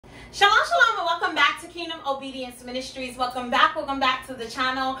Shalom, shalom, and welcome back to Kingdom Obedience Ministries. Welcome back to the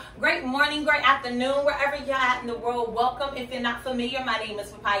channel. Great morning, great afternoon, wherever you're at in the world. Welcome. If you're not familiar, my name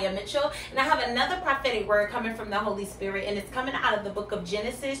is Papaya Mitchell, and I have another prophetic word coming from the Holy Spirit, and it's coming out of the book of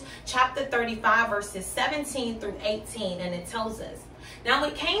Genesis, chapter 35, verses 17 through 18, and it tells us, "Now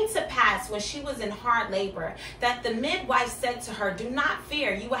it came to pass when she was in hard labor that the midwife said to her, 'Do not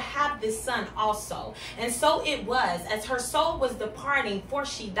fear, you will have this son also.' And so it was, as her soul was departing, for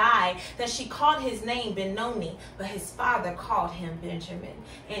she died, that she called his name Benoni, but his father called him Benjamin."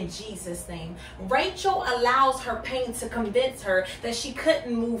 In Jesus' name. Rachel allows her pain to convince her that she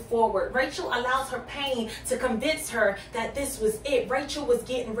couldn't move forward. Rachel allows her pain to convince her that this was it. Rachel was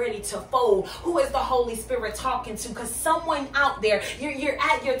getting ready to fold. Who is the Holy Spirit talking to? Because someone out there,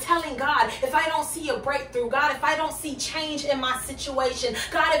 you're telling God, if I don't see a breakthrough, God, if I don't see change in my situation,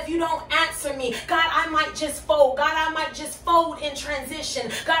 God, if you don't answer me, God, I might just fold. God, I might just fold in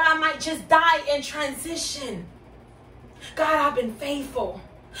transition. God, I might just die in transition. God, I've been faithful,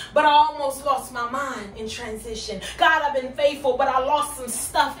 but I almost lost my mind in transition. God, I've been faithful, but I lost some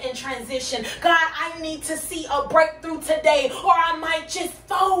stuff in transition. God, I need to see a breakthrough today, or I might just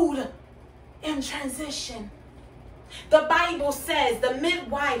fold in transition. The Bible says, the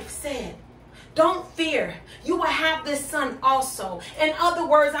midwife said, "Don't fear, you will have this son also." In other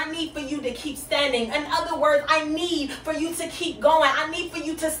words, I need for you to keep standing. In other words, I need for you to keep going. I need for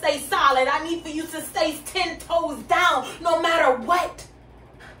you to stay solid. I need for you to stay 10 toes down, no matter what.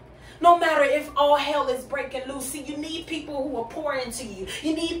 No matter if all hell is breaking loose. See, you need people who will pour into you.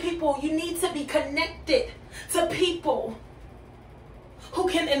 You need to be connected to people who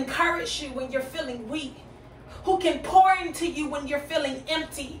can encourage you when you're feeling weak, who can pour into you when you're feeling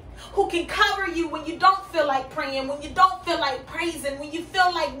empty, who can cover you when you don't feel like praying, when you don't feel like praising, when you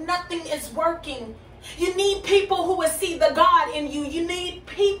feel like nothing is working. You need people who will see the God in you. You need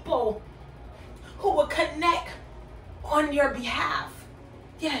people who will connect on your behalf.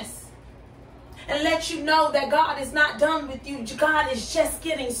 Yes. And let you know that God is not done with you. God is just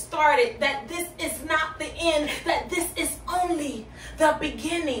getting started. That this is not the end. That this is only the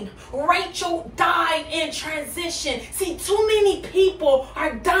beginning. Rachel died in transition. See, too many people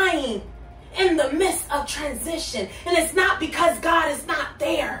are dying in the midst of transition. And it's not because God is not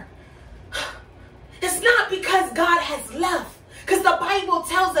there. It's not because God has left. Because the Bible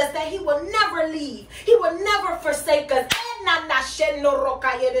tells us that he will never leave. He will never forsake us.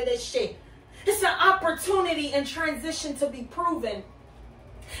 It's an opportunity in transition to be proven.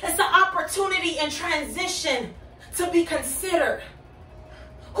 It's an opportunity in transition to be considered.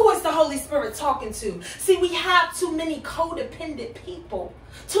 Who is the Holy Spirit talking to? See, we have too many codependent people.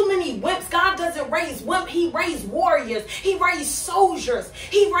 Too many wimps. God doesn't raise wimp. He raised warriors. He raised soldiers.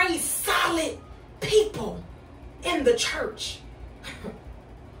 He raised solid people in the church.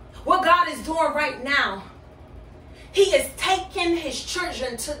 What God is doing right now, he is taking his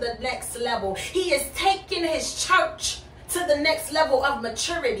children to the next level. He is taking his church to the next level of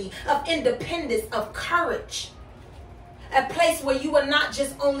maturity, of independence, of courage. A place where you will not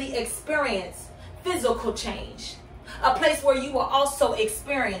just only experience physical change. A place where you will also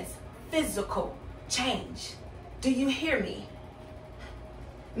experience physical change. Do you hear me?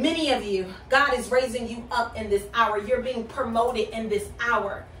 Many of you, God is raising you up in this hour. You're being promoted in this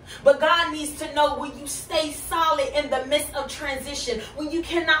hour. But God needs to know, when you stay solid in the midst of transition, when you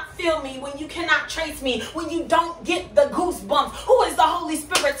cannot feel me, when you cannot trace me, when you don't get the goosebumps, who is the Holy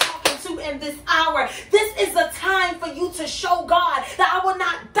Spirit talking to in this hour? This is a time for you to show God that I will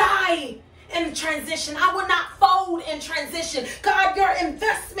not die in transition. I will not fold in transition. God, your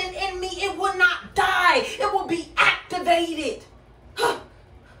investment in me, it will not die. It will be activated.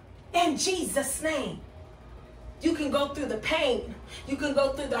 In Jesus' name. You can go through the pain. You can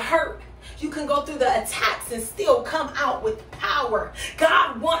go through the hurt. You can go through the attacks and still come out with power.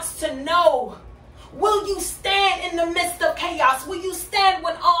 God wants to know, will you stand in the midst of chaos? Will you stand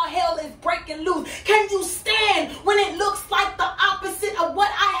when all hell is breaking loose? Can you stand when it looks like the opposite of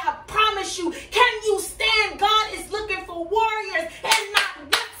what I have promised you? Can you stand? God is looking for warriors and not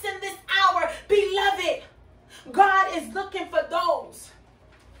wimps in this hour. Beloved, God is looking for those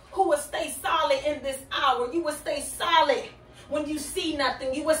who will stay solid in this hour. You will stay solid when you see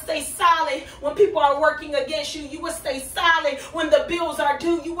nothing. You will stay solid when people are working against you. You will stay solid when the bills are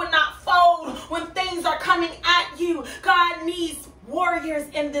due. You will not fold when things are coming at you. God needs warriors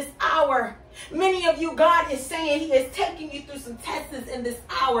in this hour. Many of you, God is saying he is taking you through some tests in this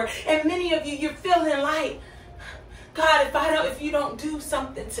hour. And many of you, you're feeling like, God, if you don't do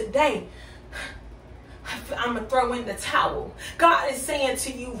something today, I'm going to throw in the towel. God is saying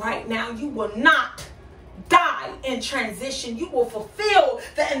to you right now, you will not die in transition. You will fulfill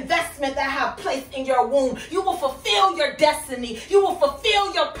the investment that I have placed in your womb. You will fulfill your destiny. You will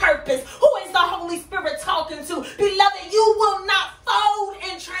fulfill your purpose. Who is the Holy Spirit talking to? Beloved, you will not fold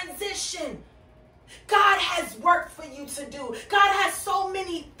in transition. God has work for you to do. God has so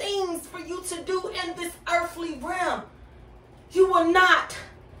many things for you to do in this earthly realm. You will not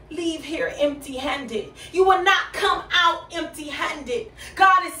leave here empty-handed. You will not come out empty-handed.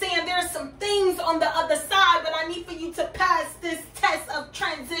 God is saying there's some things on the other side, but I need for you to pass this test of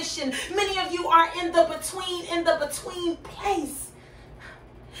transition. Many of you are in the between place.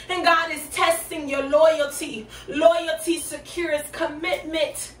 And God is testing your loyalty. Loyalty secures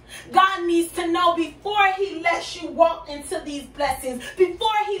commitment. God needs to know before he lets you walk into these blessings, before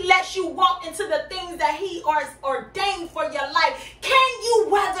he lets you walk into the things that he has ordained for your life, can you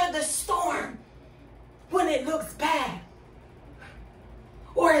weather the storm when it looks bad?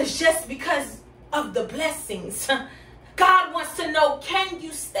 Or it's just because of the blessings? God wants to know, can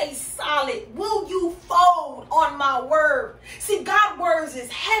you stay solid? Will you fold on my word? See, God's words is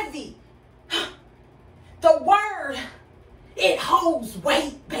heavy. The word, it holds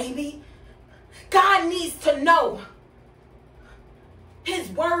weight, baby. God needs to know his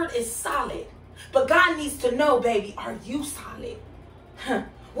word is solid. But God needs to know, baby, are you solid?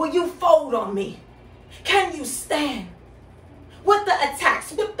 Will you fold on me? Can you stand with the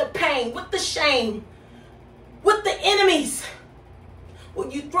attacks, with the pain, with the shame, with the enemies?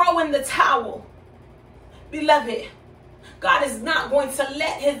 Will you throw in the towel? Beloved, God is not going to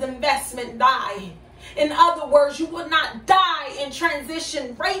let his investment die. In other words, you will not die in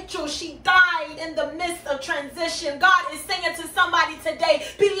transition. Rachel, she died in the midst of transition. God is saying to somebody today,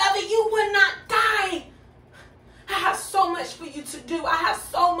 beloved, you will not die. I have so much for you to do. I have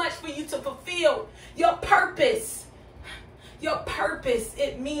so much for you to fulfill. Your purpose. Your purpose,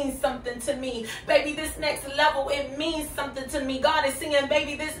 it means something to me. Baby, this next level, it means something to me. God is saying,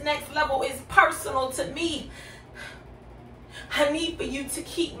 baby, this next level is personal to me. I need for you to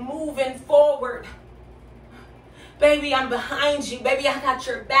keep moving forward. Baby, I'm behind you. Baby, I got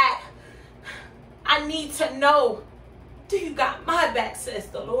your back. I need to know, do you got my back, says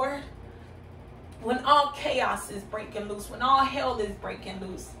the Lord? When all chaos is breaking loose, when all hell is breaking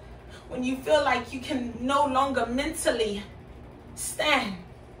loose, when you feel like you can no longer mentally stand,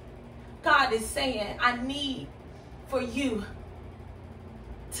 God is saying, I need for you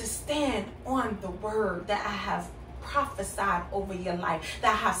to stand on the word that I have prophesied over your life,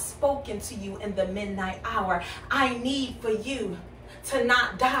 that I have spoken to you in the midnight hour. I need for you to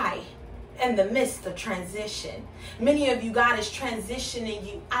not die in the midst of transition. Many of you, God is transitioning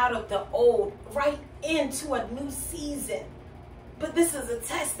you out of the old right into a new season. But this is a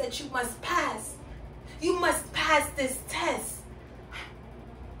test that you must pass. You must pass this test.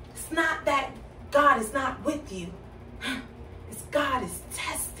 It's not that God is not with you. It's God is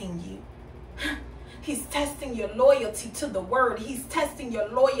testing you. He's testing your loyalty to the word. He's testing your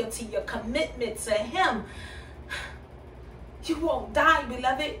loyalty, your commitment to him. You won't die,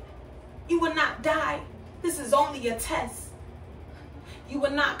 beloved. You will not die. This is only a test. You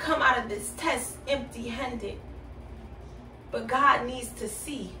will not come out of this test empty-handed. But God needs to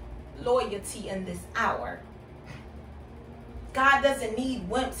see loyalty in this hour. God doesn't need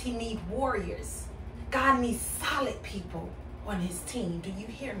wimps. He needs warriors. God needs solid people on his team. Do you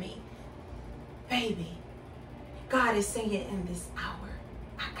hear me? Baby, God is saying in this hour,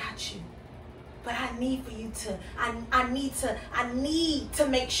 I got you. But I need for you to, I need to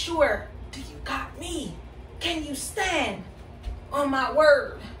make sure, do you got me? Can you stand on my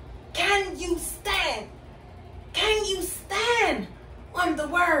word? Can you stand? Can you stand on the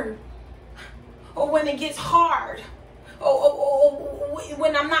word? Or when it gets hard, or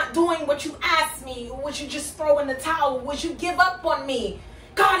when I'm not doing what you asked me, would you just throw in the towel? Would you give up on me?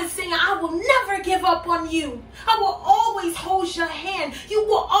 God is saying, I will never give up on you. I will always hold your hand. You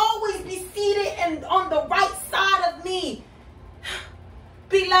will always be seated and on the right side of me.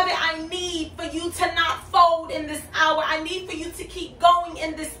 Beloved, I need for you to not fold in this hour. I need for you to keep going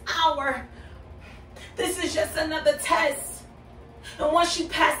in this hour. This is just another test. And once you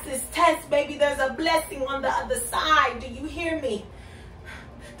pass this test, baby, there's a blessing on the other side. Do you hear me?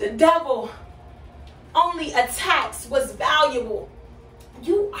 The devil only attacks what's valuable.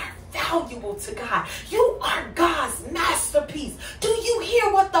 You are valuable to God. You are God's masterpiece. Do you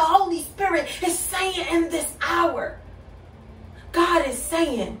hear what the Holy Spirit is saying in this hour? God is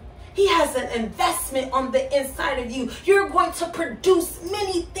saying he has an investment on the inside of you. You're going to produce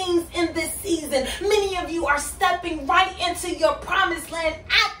many things in this season. Many of you are stepping right into your promised land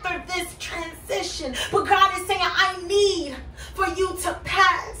after this transition. But God is saying, I need for you to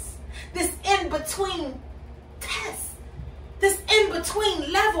pass this in-between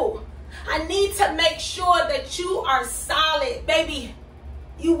level. I need to make sure that you are solid. Baby,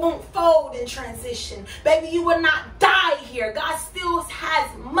 you won't fold in transition. Baby, you will not die here. God still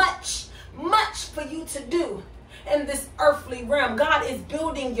has much for you to do in this earthly realm. God is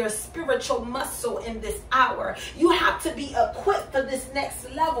building your spiritual muscle in this hour. You have to be equipped for this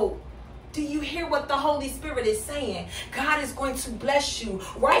next level. Do you hear what the Holy Spirit is saying? God is going to bless you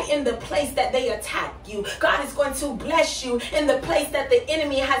right in the place that they attack you. God is going to bless you in the place that the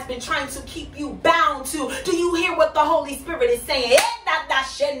enemy has been trying to keep you bound to. Do you hear what the Holy Spirit is saying?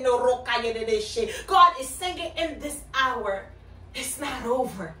 God is saying in this hour, it's not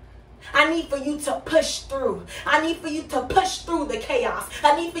over. I need for you to push through. I need for you to push through the chaos.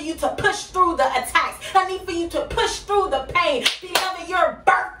 I need for you to push through the attacks. I need for you to push through the pain. Beloved, you're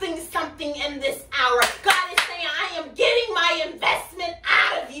birthing something in this hour. God is saying, I am getting my investment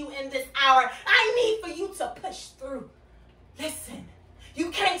out of you in this hour. I need for you to push through. Listen, you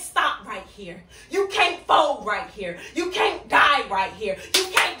can't stop right here. You can't fold right here. You can't die right here. You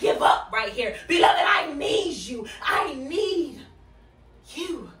can't give up right here. Beloved, I need you. I need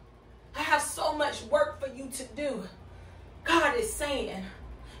you. I have so much work for you to do. God is saying,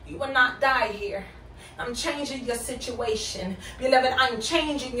 you will not die here. I'm changing your situation. Beloved, I'm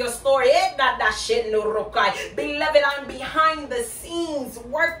changing your story. Beloved, I'm behind the scenes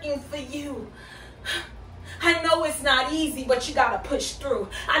working for you. I know it's not easy, but you got to push through.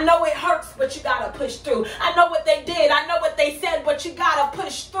 I know it hurts, but you got to push through. I know what they did. I know what they said, but you got to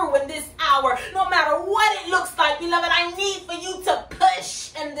push through in this hour. No matter what it looks like, beloved, I need for you to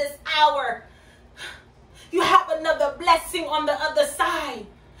push in this hour. You have another blessing on the other side.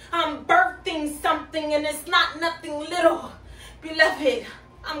 I'm birthing something, and it's not nothing little. Beloved,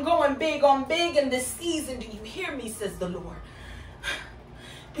 I'm going big on big in this season. Do you hear me, says the Lord?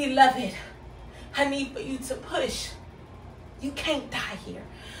 Beloved, I need for you to push. You can't die here.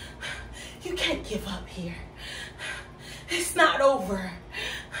 You can't give up here. It's not over.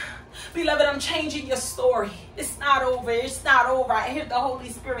 Beloved, I'm changing your story. It's not over. It's not over. I hear the Holy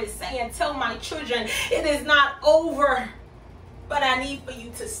Spirit saying, tell my children, it is not over. But I need for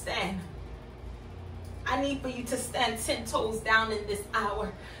you to stand. I need for you to stand 10 toes down in this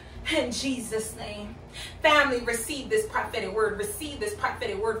hour. In Jesus' name. Family, receive this prophetic word. Receive this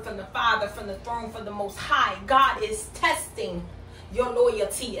prophetic word from the Father, from the throne, from the Most High. God is testing your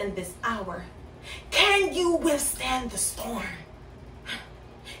loyalty in this hour. Can you withstand the storm?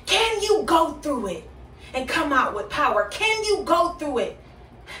 Can you go through it and come out with power? Can you go through it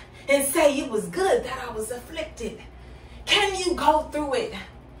and say it was good that I was afflicted? Can you go through it?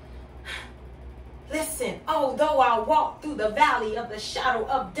 Listen, although I walk through the valley of the shadow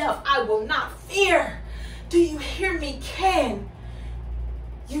of death, I will not fear. Do you hear me? Can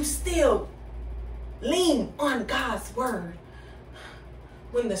you still lean on God's word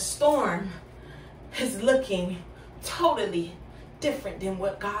when the storm is looking totally different than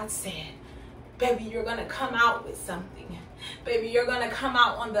what God said? Baby, you're going to come out with something. Baby, you're going to come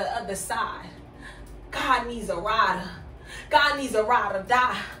out on the other side. God needs a rider. God needs a ride or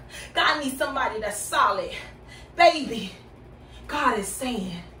die. God needs somebody that's solid. Baby, God is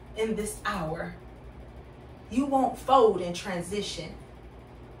saying in this hour, you won't fold in transition.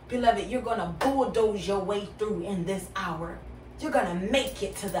 Beloved, you're going to bulldoze your way through in this hour. You're going to make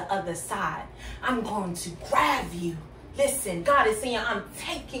it to the other side. I'm going to grab you. Listen, God is saying, I'm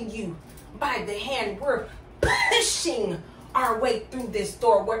taking you by the hand. We're pushing our way through this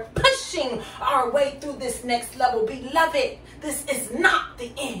door. We're pushing our way through this next level. Beloved, this is not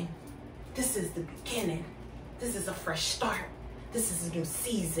the end. This is the beginning. This is a fresh start. This is a new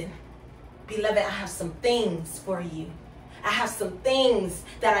season. Beloved, I have some things for you. I have some things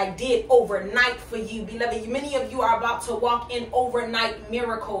that I did overnight for you. Beloved, many of you are about to walk in overnight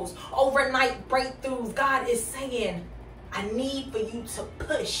miracles, overnight breakthroughs. God is saying, I need for you to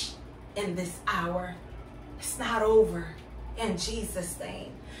push in this hour. It's not over. In Jesus'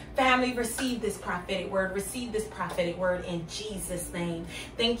 name. Family, receive this prophetic word. Receive this prophetic word in Jesus' name.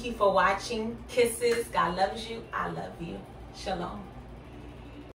 Thank you for watching. Kisses. God loves you. I love you. Shalom.